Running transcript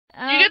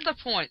You get the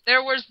point.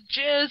 There was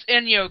jizz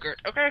and yogurt,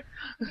 okay?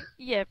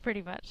 Yeah,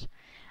 pretty much.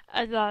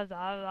 La,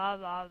 la, la,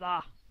 la,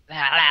 la.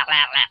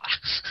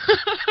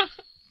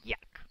 Yuck.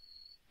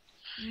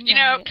 You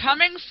No. know,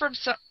 coming from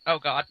some... Oh,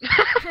 God.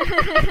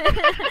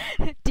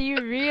 Do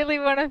you really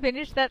want to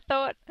finish that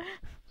thought?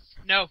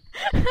 No.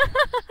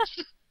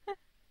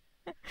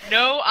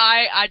 No,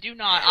 I do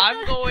not.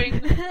 I'm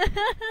going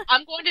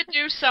to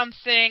do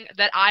something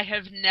that I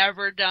have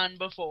never done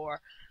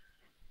before.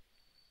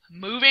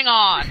 Moving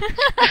on.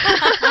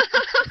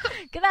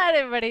 Good night,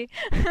 everybody.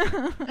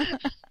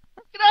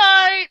 Good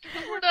night.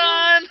 We're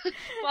done.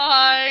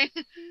 Bye.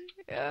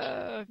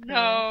 Oh, gosh.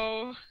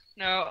 No.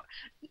 No.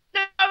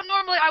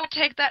 Normally I would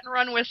take that and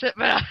run with it,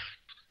 but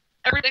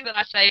everything that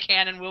I say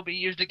can and will be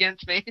used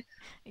against me.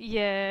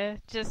 Yeah,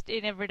 just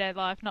in everyday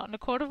life, not in a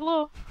court of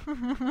law.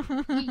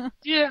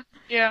 Yeah.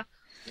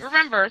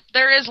 Remember,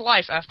 there is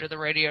life after the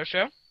radio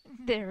show.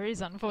 There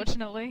is,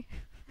 unfortunately.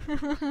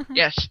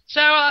 Yes.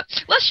 So,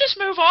 let's just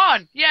move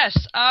on. Yes,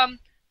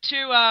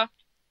 to,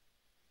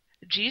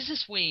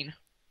 JesusWeen.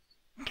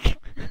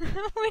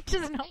 Which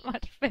is not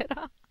much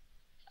better.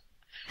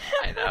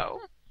 I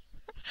know.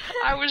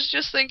 I was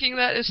just thinking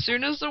that as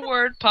soon as the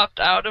word popped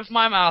out of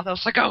my mouth, I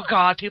was like, oh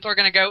God, people are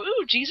gonna go,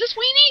 ooh,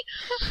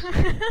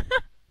 JesusWeenie?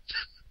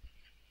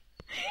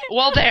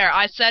 Well, there,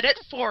 I said it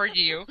for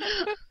you.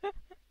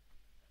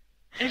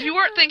 If you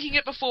weren't thinking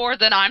it before,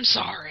 then I'm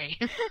sorry.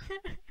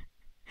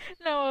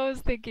 No, I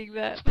was thinking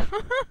that.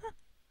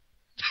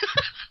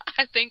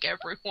 I think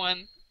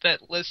everyone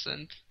that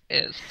listened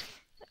is.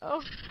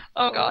 Oh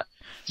God.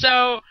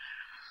 So,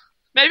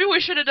 maybe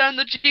we should have done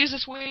the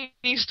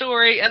JesusWeenie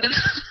story and then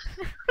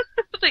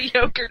the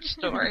yogurt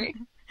story.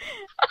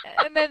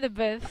 And then the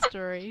birth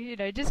story. You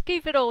know, just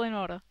keep it all in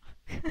order.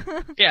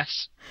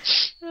 Yes.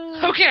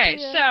 Okay,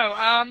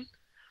 so,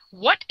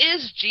 what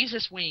is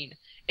JesusWeen?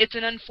 It's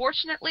an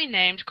unfortunately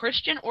named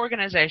Christian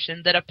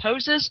organization that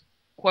opposes,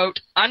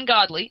 quote,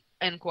 ungodly,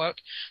 end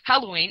quote,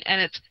 Halloween,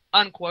 and it's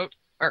unquote,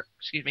 or,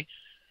 excuse me,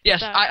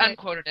 yes, I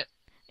unquoted it.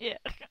 Yeah.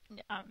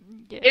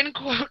 Yeah. End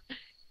quote,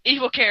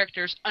 evil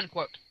characters,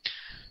 unquote.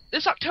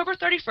 This October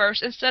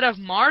 31st, instead of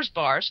Mars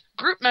bars,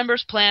 group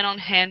members plan on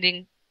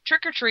handing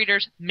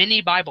trick-or-treaters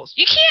mini Bibles.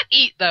 You can't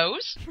eat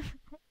those!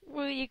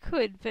 Well, you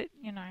could, but,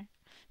 you know.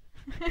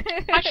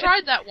 I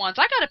tried that once.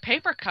 I got a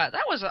paper cut.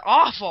 That was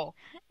awful.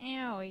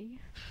 Owie.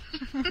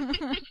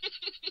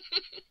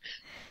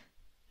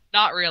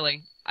 Not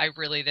really. I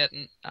really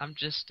didn't. I'm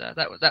just,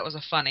 that was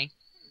a funny.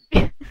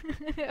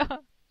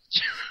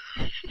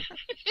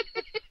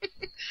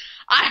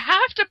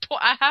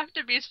 I have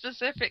to be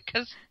specific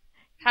because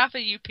half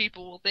of you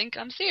people will think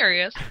I'm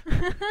serious.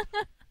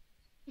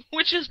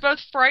 Which is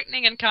both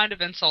frightening and kind of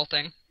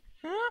insulting.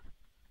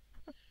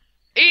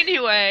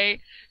 Anyway,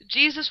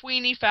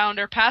 JesusWeenie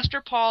founder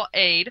Pastor Paul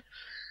Ade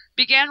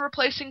began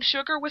replacing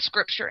sugar with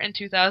scripture in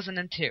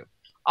 2002.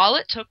 All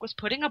it took was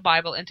putting a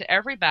Bible into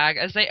every bag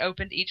as they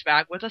opened each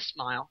bag with a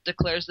smile,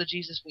 declares the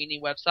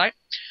JesusWeenie website,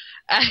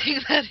 adding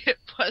that it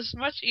was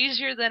much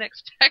easier than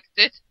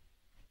expected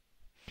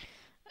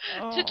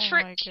to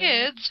trick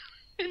kids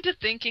into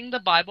thinking the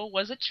Bible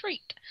was a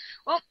treat.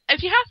 Well,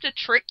 if you have to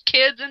trick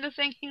kids into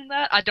thinking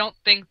that, I don't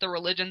think the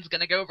religion's going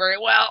to go very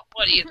well.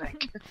 What do you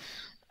think?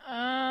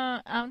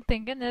 I'm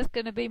thinking there's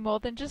going to be more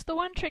than just the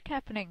one trick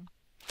happening.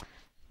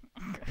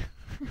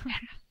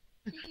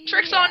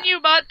 Tricks on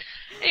you, bud.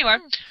 Anyway,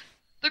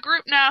 the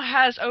group now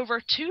has over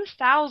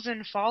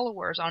 2,000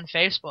 followers on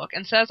Facebook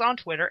and says on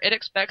Twitter it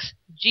expects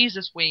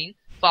JesusWeen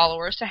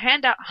followers to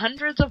hand out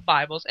hundreds of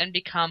Bibles and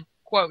become,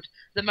 quote,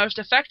 the most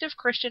effective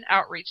Christian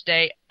outreach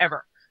day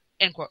ever,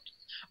 end quote.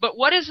 But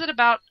what is it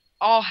about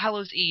All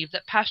Hallows Eve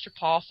that Pastor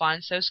Paul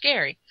finds so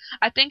scary?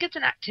 I think it's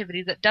an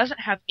activity that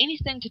doesn't have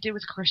anything to do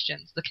with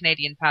Christians, the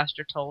Canadian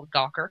pastor told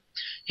Gawker.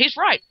 He's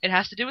right. It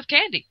has to do with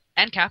candy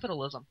and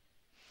capitalism.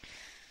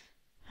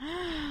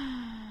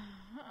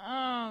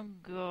 Oh,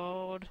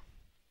 God.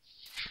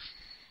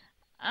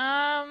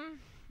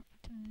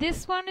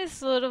 This one is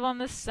sort of on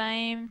the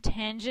same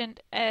tangent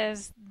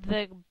as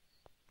I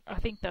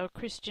think the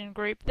Christian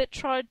group that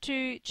tried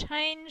to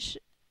change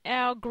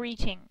our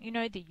greeting. You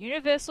know, the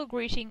universal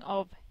greeting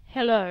of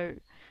hello.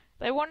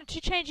 They wanted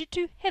to change it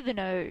to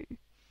heaven-o.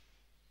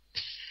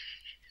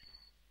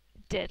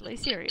 Deadly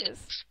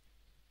serious.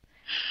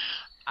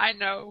 I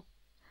know.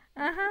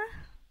 Uh-huh.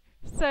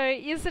 So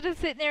you're sort of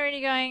sitting there and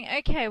you're going,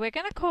 okay, we're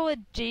going to call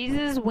it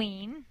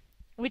JesusWeen,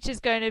 which is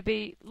going to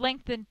be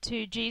lengthened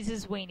to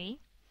JesusWeenie.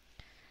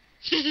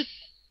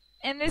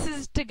 And this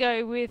is to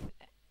go with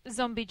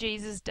Zombie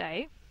Jesus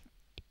Day.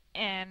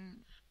 And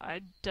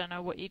I don't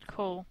know what you'd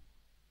call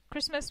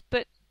Christmas,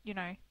 but, you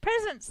know,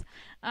 presents.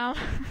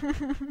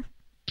 Presents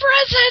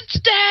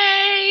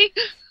Day!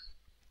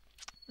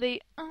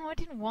 I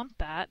didn't want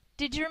that.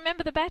 Did you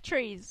remember the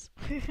batteries?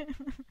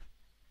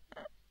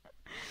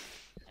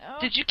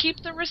 Did you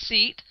keep the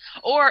receipt?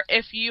 Or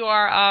if you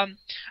are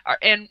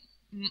in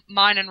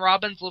mine and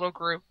Robin's little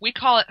group, we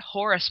call it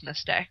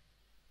Horusmas Day.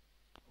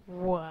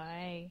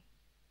 Why?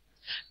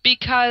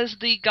 Because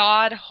the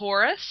god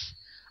Horus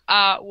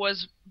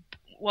was,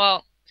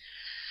 well,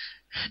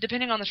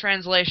 depending on the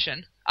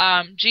translation,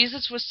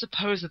 Jesus was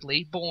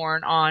supposedly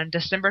born on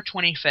December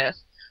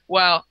 25th.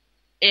 Well,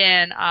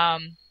 in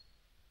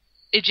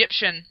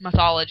Egyptian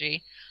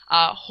mythology,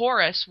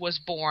 Horus was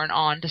born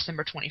on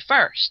December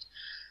 21st.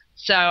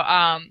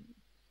 So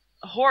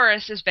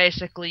Horus is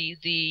basically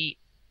the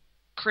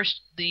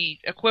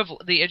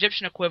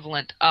Egyptian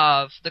equivalent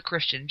of the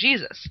Christian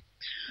Jesus.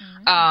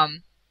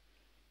 Mm.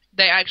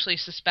 They actually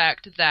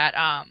suspect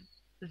that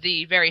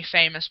the very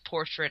famous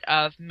portrait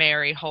of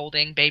Mary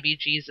holding baby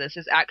Jesus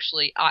is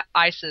actually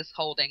Isis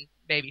holding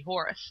baby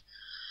Horus.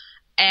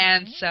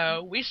 And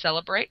so we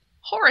celebrate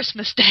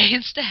Horusmas Day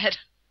instead.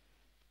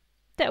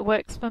 That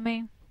works for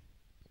me.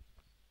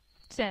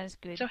 Sounds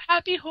good. So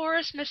happy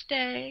Horusmas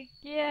Day.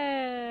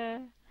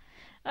 Yeah.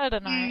 I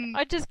don't know.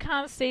 I just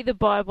can't see the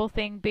Bible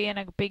thing being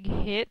a big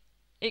hit,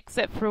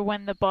 except for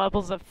when the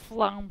Bibles are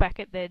flung back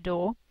at their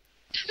door.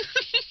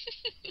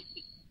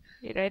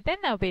 Then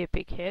they'll be a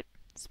big hit.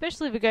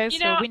 Especially if it goes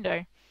through a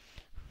window.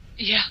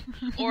 Yeah.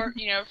 Or,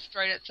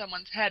 straight at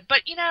someone's head.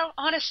 But,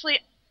 honestly,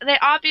 they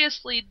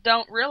obviously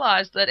don't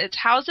realize that it's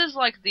houses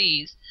like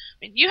these.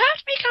 I mean, you have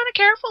to be kind of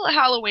careful at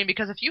Halloween,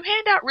 because if you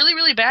hand out really,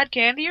 really bad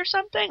candy or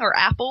something, or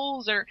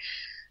apples or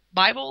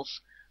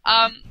Bibles,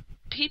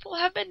 people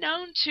have been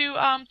known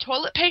to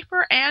toilet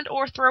paper and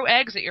or throw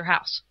eggs at your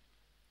house.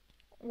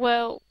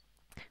 Well,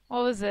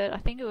 what was it? I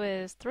think it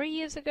was 3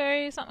 years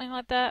ago, something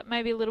like that,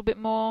 maybe a little bit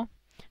more.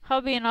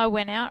 Hubby and I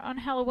went out on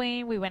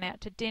Halloween. We went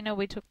out to dinner.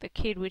 We took the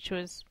kid, which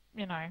was,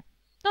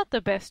 not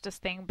the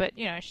bestest thing, but,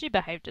 she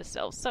behaved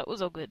herself, so it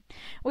was all good.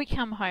 We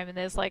come home and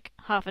there's like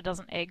half a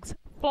dozen eggs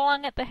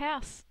flung at the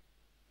house.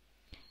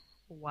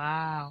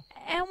 Wow.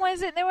 And we're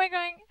sitting there, we're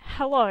going,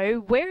 hello,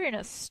 we're in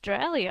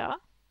Australia.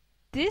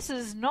 This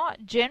is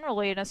not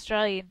generally an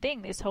Australian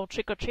thing, this whole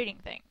trick-or-treating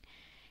thing.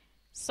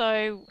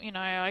 So,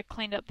 I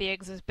cleaned up the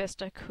eggs as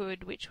best I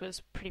could, which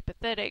was pretty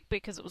pathetic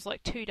because it was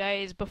like 2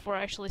 days before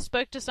I actually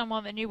spoke to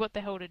someone that knew what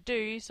the hell to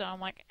do. So I'm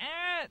like,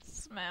 it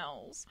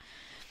smells.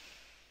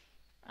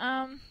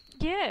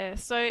 Yeah,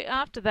 so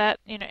after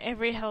that,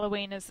 every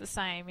Halloween is the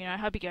same.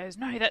 Hubby goes,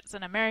 no, that's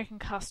an American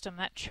custom,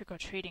 that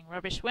trick-or-treating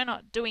rubbish. We're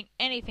not doing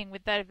anything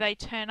with that. If they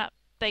turn up,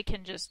 they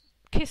can just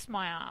kiss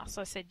my ass.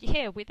 I said,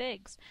 yeah, with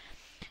eggs.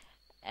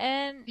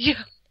 And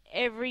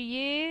every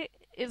year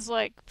is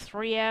like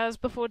 3 hours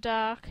before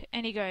dark,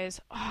 and he goes,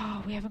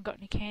 oh, we haven't got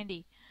any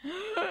candy.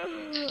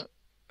 Oh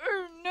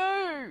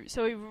no!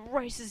 So he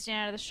races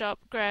down to the shop,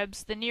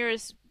 grabs the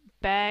nearest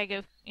bag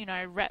of,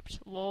 wrapped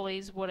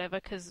lollies, whatever,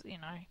 because,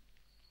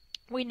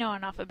 we know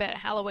enough about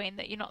Halloween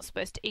that you're not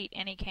supposed to eat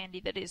any candy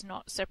that is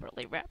not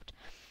separately wrapped.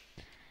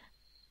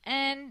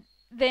 And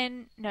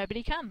then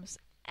nobody comes,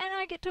 and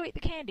I get to eat the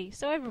candy,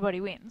 so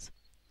everybody wins.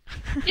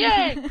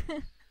 Yay!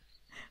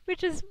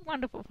 Which is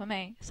wonderful for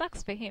me.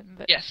 Sucks for him,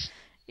 but, yes.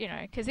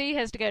 Because he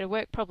has to go to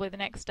work probably the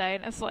next day,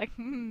 and it's like,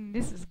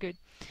 this is good.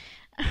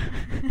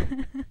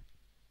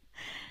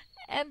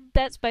 And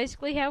that's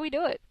basically how we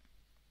do it.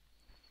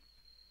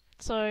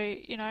 So,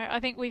 I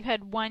think we've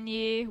had 1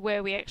 year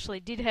where we actually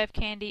did have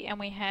candy, and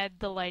we had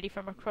the lady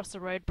from across the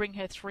road bring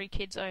her 3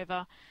 kids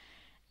over,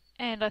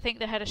 and I think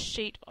they had a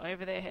sheet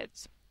over their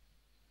heads.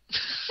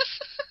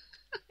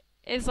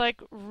 It's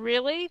like,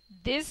 really?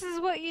 This is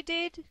what you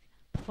did?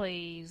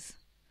 Please.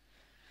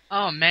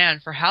 Oh man,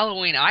 for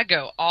Halloween I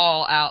go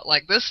all out.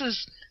 Like, this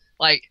is,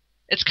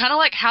 it's kind of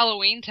like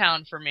Halloween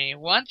Town for me.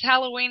 Once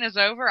Halloween is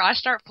over, I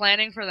start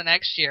planning for the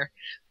next year.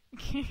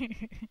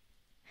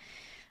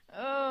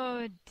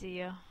 Oh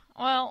dear.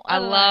 Well, I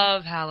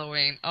love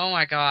Halloween. Oh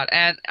my god.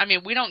 And, I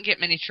mean, we don't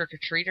get many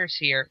trick-or-treaters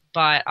here,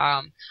 but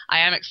I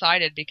am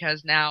excited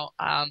because now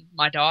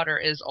my daughter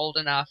is old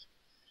enough,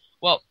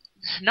 well,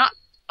 not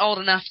old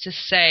enough to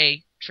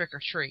say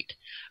trick-or-treat,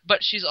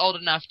 but she's old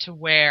enough to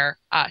where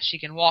she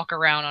can walk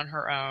around on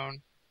her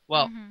own.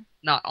 Well,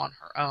 not on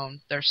her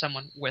own. There's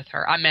someone with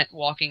her. I meant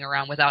walking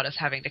around without us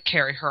having to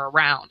carry her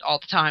around all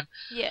the time.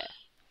 Yeah.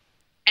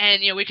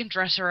 And, we can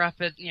dress her up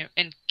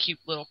in cute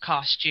little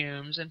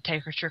costumes and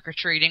take her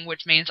trick-or-treating,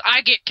 which means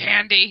I get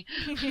candy.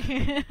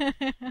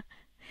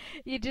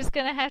 You're just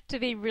going to have to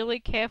be really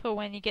careful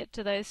when you get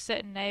to those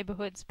certain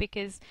neighborhoods,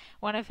 because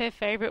one of her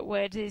favorite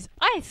words is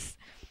ice.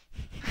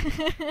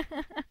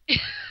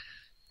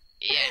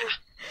 Yeah.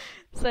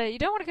 So you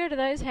don't want to go to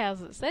those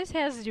houses. Those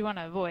houses you want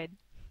to avoid.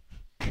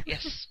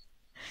 Yes.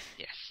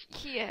 Yes.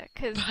 Yeah,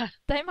 because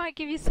they might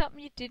give you something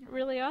you didn't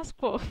really ask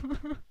for.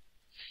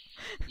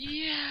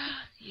 Yeah.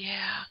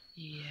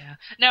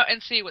 No,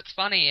 and see, what's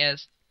funny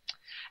is,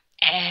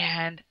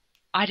 and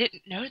I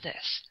didn't know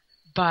this,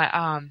 but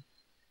I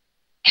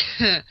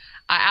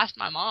asked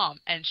my mom,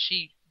 and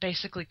she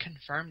basically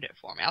confirmed it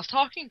for me. I was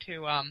talking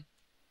to, I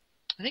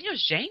think it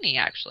was Janie,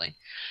 actually,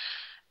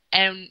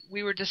 and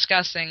we were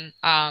discussing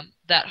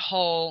that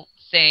whole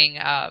thing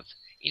of,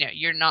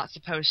 you're not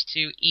supposed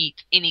to eat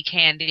any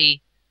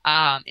candy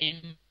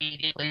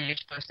immediately. You're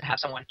supposed to have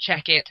someone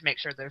check it to make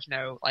sure there's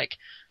no,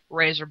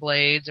 razor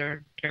blades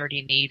or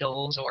dirty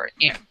needles or,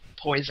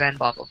 poison,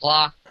 blah, blah,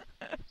 blah.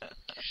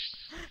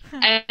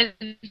 And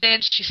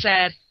then she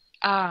said,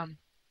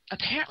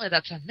 apparently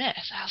that's a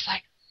myth. I was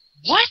like,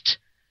 what?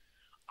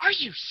 Are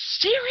you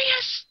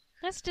serious?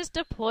 That's just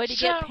a ploy to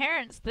get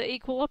parents the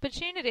equal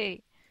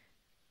opportunity.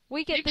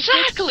 We get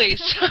exactly.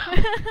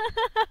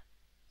 the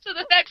So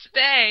the next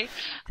day,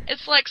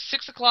 it's like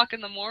 6 o'clock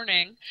in the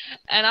morning,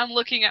 and I'm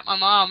looking at my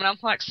mom, and I'm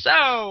like,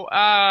 so,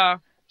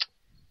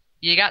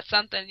 you got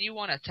something you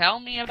want to tell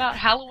me about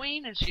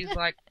Halloween? And she's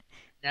like,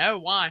 no,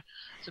 why? I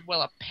said,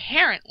 well,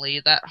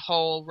 apparently that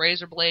whole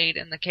razor blade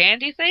and the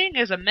candy thing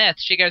is a myth.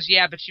 She goes,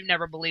 yeah, but you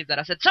never believed that.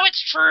 I said, so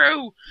it's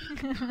true!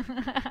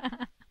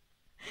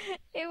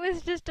 It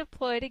was just a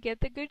ploy to get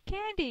the good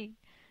candy.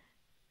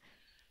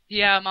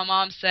 Yeah, my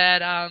mom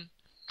said, and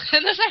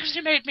this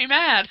actually made me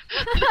mad.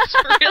 This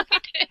really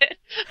did.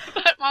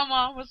 But my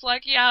mom was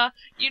like, yeah,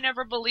 you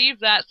never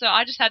believed that, so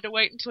I just had to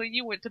wait until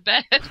you went to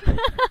bed.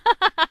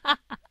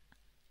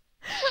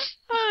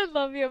 I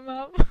love your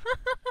mom.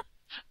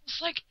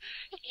 It's like,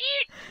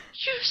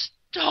 you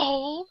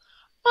stole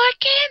my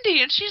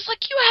candy. And she's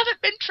like, you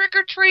haven't been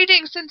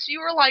trick-or-treating since you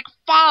were like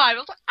 5. I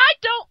was like, I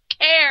don't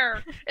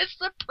care. It's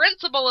the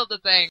principle of the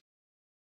thing.